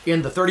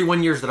 in the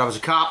 31 years that I was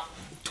a cop,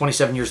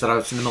 27 years that I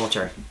was in the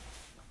military,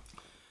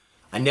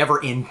 I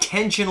never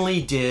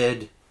intentionally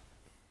did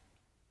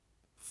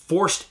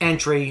forced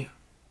entry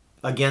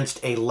against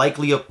a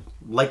likely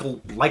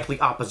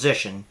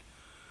opposition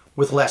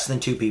with less than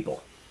 2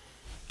 people.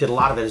 Did a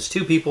lot of it as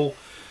 2 people.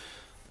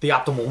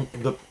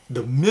 The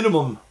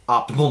minimum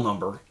optimal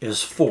number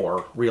is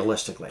 4,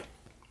 realistically.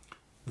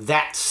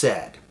 That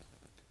said,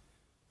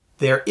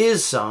 there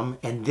is some,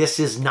 and this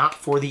is not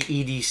for the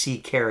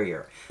EDC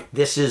carrier.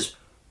 This is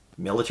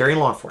military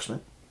and law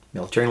enforcement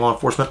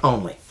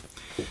only.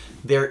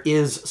 There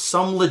is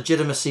some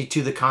legitimacy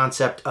to the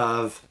concept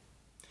of,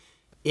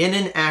 in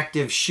an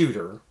active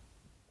shooter,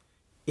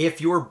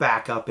 if your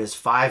backup is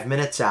 5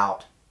 minutes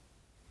out,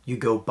 you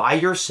go by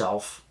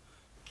yourself,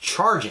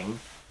 charging,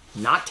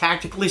 not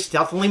tactically,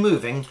 stealthily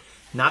moving,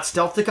 not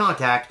stealth to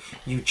contact.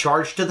 You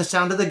charge to the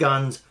sound of the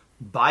guns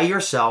by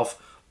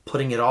yourself,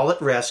 putting it all at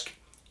risk.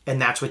 And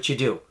that's what you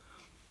do.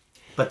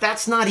 But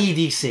that's not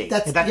EDC.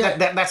 That's not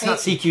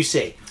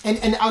CQC.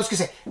 And I was going to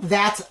say,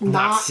 that's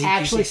not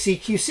actually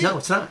CQC. No,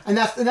 it's not. And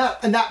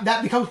that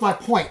becomes my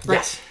point. Right?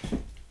 Yes.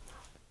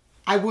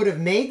 I would have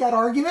made that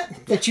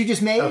argument that you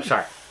just made. Oh,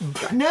 sorry.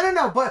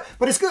 No. But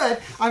it's good.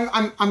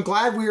 I'm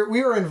glad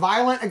we were in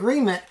violent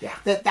agreement. Yeah.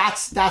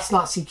 That's not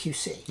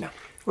CQC. No.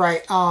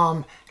 Right.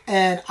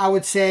 And I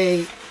would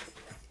say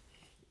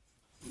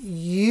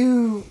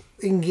you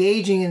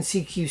engaging in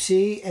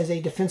CQC as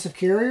a defensive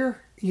carrier,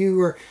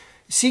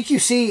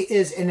 CQC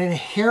is an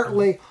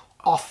inherently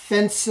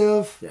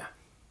offensive. Yeah.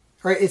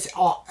 Right. It's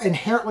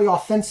inherently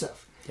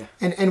offensive. Yeah.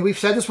 And we've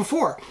said this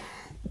before.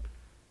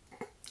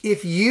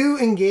 If you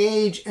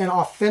engage in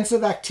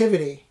offensive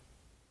activity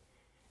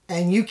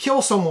and you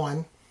kill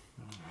someone,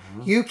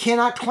 you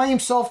cannot claim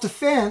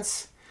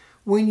self-defense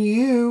when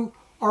you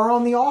are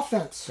on the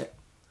offense. Yeah.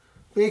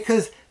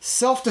 Because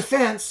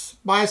self-defense,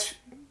 by its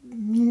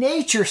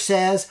nature,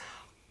 says,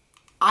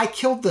 I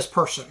killed this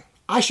person.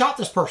 I shot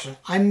this person.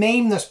 I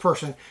maimed this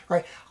person.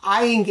 Right?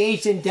 I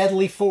engaged in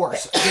deadly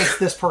force against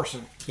this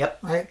person. Yep.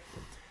 Right?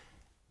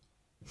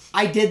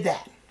 I did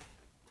that.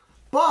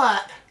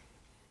 But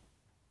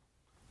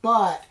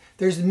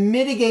there's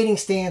mitigating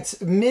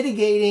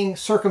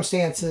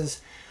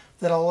circumstances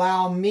that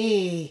allow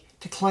me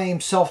to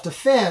claim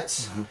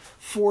self-defense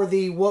for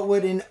what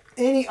would in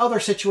any other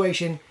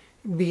situation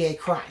be a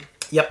crime.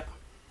 Yep.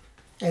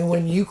 And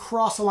when you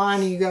cross the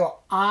line and you go,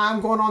 I'm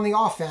going on the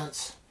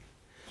offense,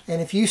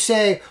 and if you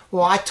say,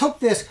 well, I took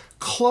this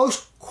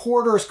close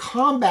quarters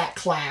combat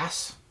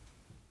class,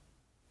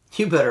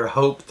 you better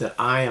hope that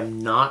I am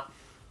not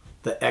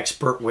the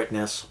expert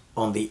witness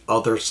on the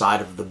other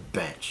side of the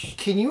bench.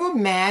 Can you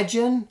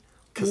imagine?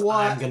 Because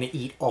I'm going to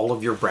eat all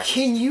of your breakfast.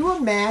 Can you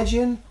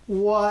imagine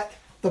what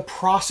the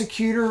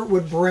prosecutor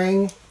would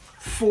bring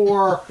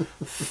for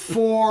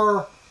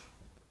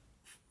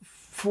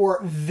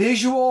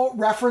visual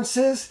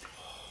references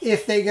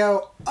if they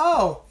go,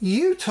 oh,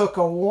 you took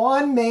a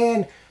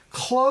one-man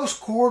close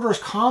quarters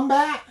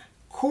combat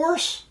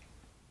course?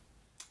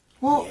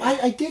 Well, yeah.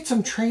 I did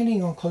some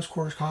training on close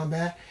quarters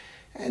combat,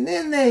 and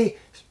then they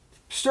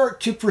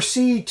start to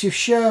proceed to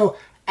show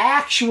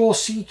actual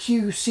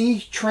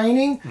CQC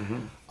training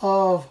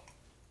of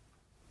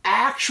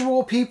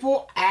actual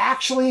people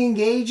actually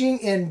engaging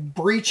in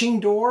breaching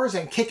doors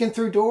and kicking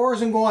through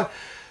doors and going,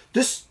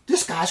 this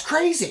guy's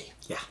crazy.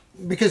 Yeah.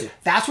 because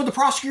that's what the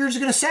prosecutors are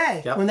going to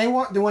say when they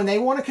want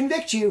to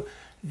convict you.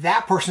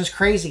 That person's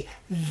crazy.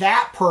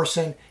 That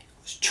person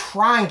was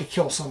trying to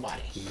kill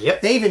somebody.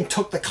 Yep. They even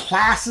took the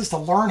classes to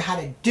learn how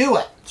to do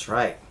it. That's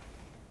right.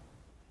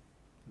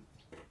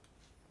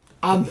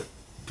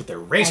 Put their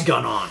race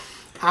gun on.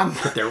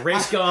 Put their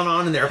race gun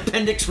on and their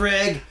appendix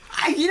rig.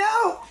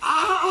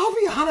 I'll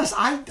be honest.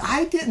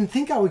 I didn't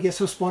think I would get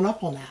so spun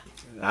up on that.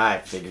 I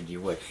figured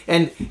you would.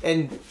 And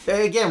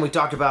again, we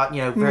talked about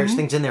various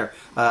things in there.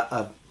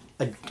 A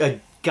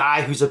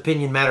guy whose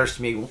opinion matters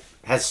to me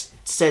has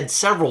said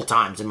several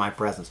times in my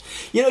presence,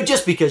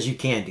 just because you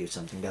can do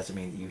something doesn't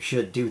mean that you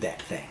should do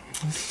that thing.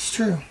 This is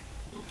true.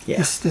 Yeah,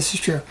 this is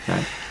true.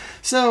 Right.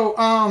 So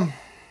that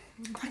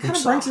kind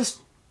of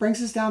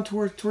brings us down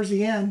towards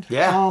the end.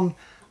 Yeah.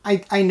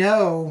 I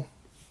know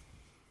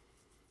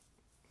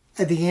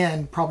at the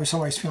end probably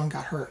somebody's feeling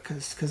got hurt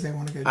because they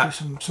want to go do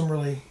some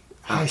really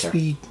high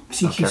speed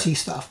CQC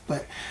stuff,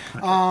 but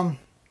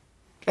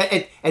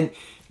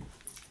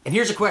and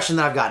here's a question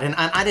that I've got, and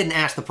I didn't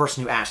ask the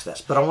person who asked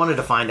this, but I wanted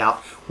to find out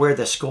where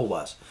this school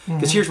was,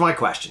 because here's my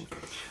question: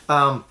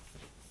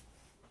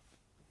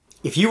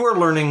 if you were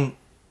learning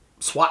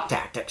SWAT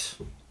tactics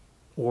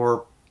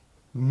or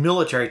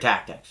military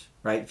tactics,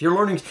 right? If you're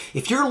learning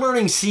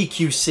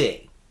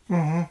CQC,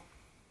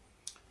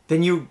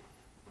 then you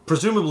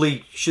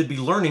presumably should be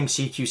learning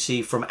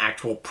CQC from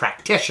actual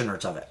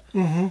practitioners of it.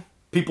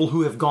 People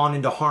who have gone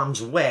into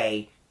harm's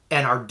way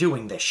and are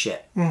doing this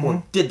shit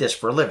or did this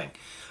for a living.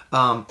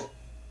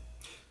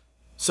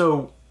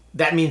 So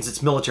that means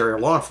it's military or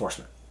law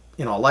enforcement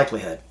in all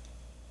likelihood.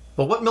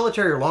 But what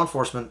military or law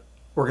enforcement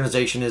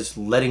organization is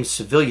letting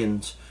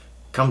civilians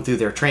come through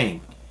their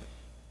training?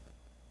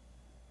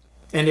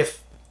 And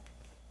if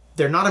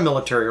they're not a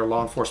military or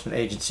law enforcement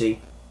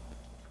agency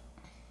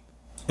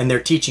and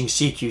they're teaching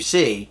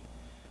CQC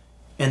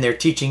and they're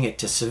teaching it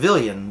to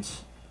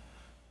civilians,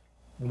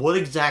 what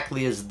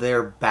exactly is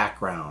their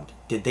background?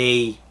 Did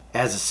they,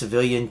 as a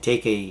civilian,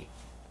 take a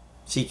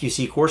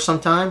CQC course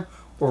sometime,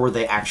 or were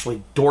they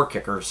actually door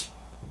kickers,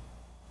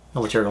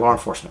 military or law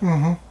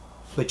enforcement?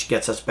 Which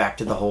gets us back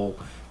to the whole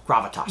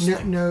gravitas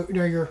thing. Know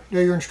your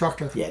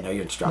instructor. Yeah, know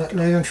your instructor.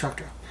 Know your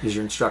instructor. Is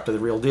your instructor the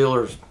real deal,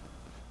 or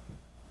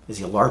is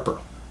he a LARPer?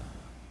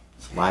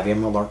 It's a live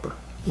ammo LARPer.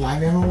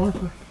 Live ammo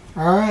LARPer.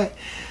 All right.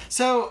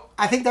 So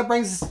I think that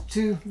brings us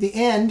to the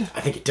end. I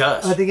think it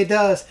does. I think it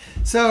does.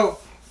 So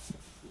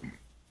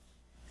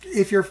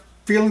if your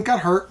feelings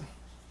got hurt,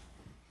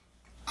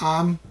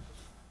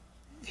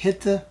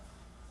 hit the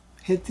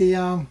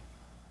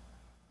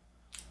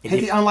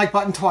unlike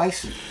button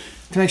twice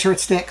to make sure it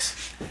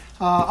sticks.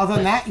 Other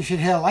than that, you should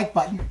hit a like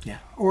button,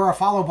 or a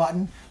follow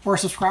button, or a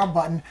subscribe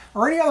button,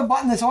 or any other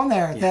button that's on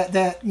there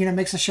that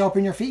makes it show up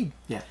in your feed.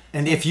 Yeah.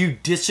 And if you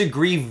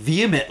disagree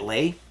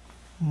vehemently,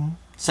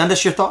 send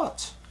us your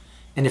thoughts.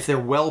 And if they're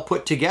well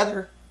put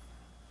together,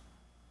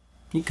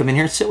 you come in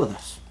here and sit with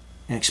us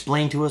and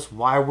explain to us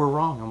why we're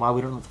wrong and why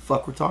we don't know what the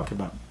fuck we're talking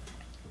about.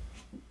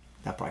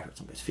 That probably hurt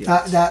somebody's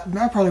feelings.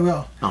 That probably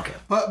will. Okay.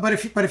 But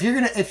if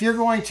you're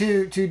going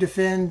to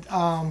defend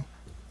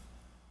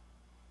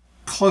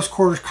close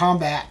quarters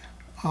combat,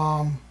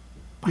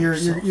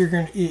 you're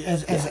going to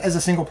as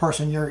a single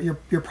person, you're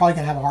probably going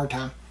to have a hard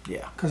time.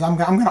 Yeah. Because I'm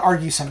going to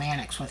argue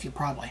semantics with you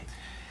probably.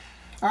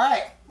 All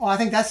right. Well, I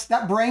think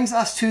that brings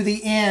us to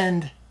the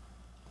end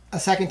a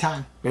second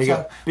time. There you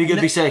go. Be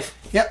good. Be safe.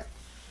 Yep.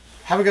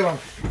 Have a good one.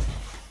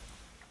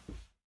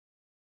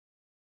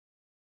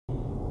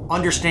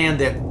 Understand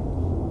that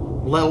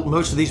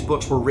most of these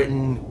books were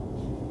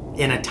written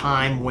in a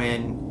time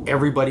when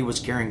everybody was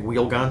carrying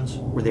wheel guns,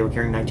 where they were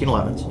carrying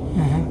 1911s.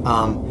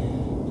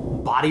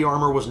 Body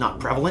armor was not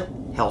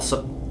prevalent. Hell,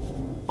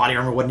 body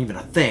armor wasn't even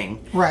a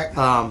thing. Right.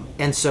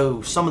 And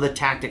so some of the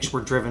tactics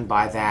were driven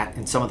by that,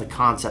 and some of the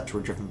concepts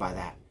were driven by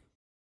that.